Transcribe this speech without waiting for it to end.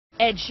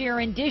Ed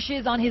Sheeran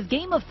dishes on his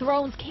Game of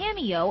Thrones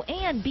cameo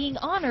and being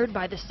honored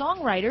by the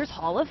Songwriters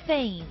Hall of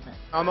Fame.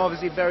 I'm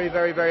obviously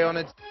very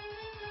honored.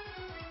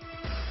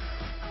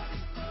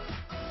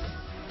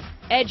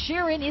 Ed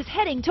Sheeran is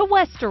heading to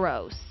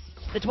Westeros.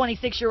 The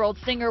 26-year-old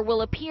singer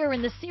will appear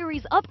in the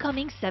series'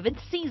 upcoming 7th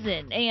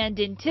season, and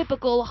in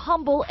typical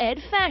humble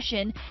Ed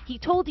fashion, he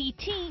told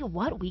ET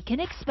what we can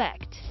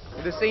expect.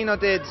 The scene I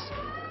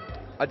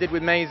did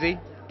with Maisie,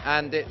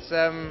 and it's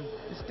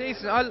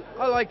decent.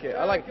 I like it.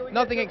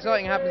 Nothing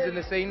exciting happens in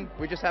the scene.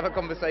 We just have a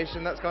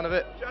conversation. That's kind of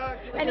it.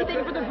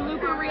 Anything for the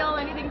blooper reel?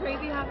 Anything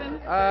crazy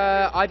happen?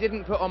 I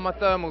didn't put on my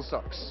thermal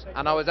socks,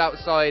 and I was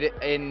outside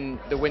in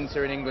the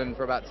winter in England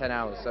for about 10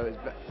 hours, so it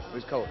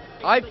was cold.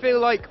 I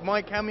feel like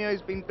my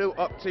cameo's been built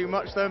up too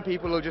much, though, and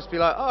people will just be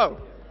like, oh,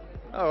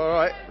 all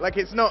right. Like,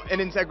 it's not an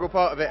integral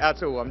part of it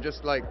at all. I'm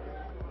just, like,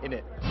 in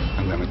it.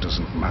 And then it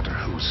doesn't matter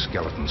whose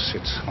skeleton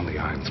sits on the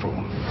Iron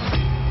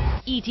Throne.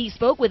 E.T.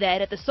 spoke with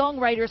Ed at the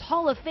Songwriters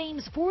Hall of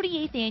Fame's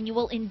 48th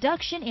annual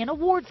induction and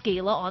awards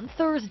gala on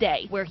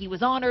Thursday, where he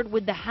was honored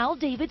with the Hal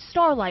David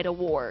Starlight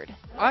Award.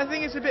 I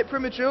think it's a bit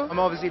premature. I'm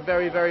obviously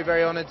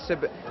very honored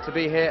to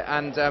be here,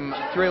 and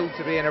thrilled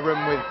to be in a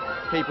room with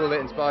people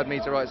that inspired me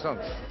to write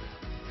songs.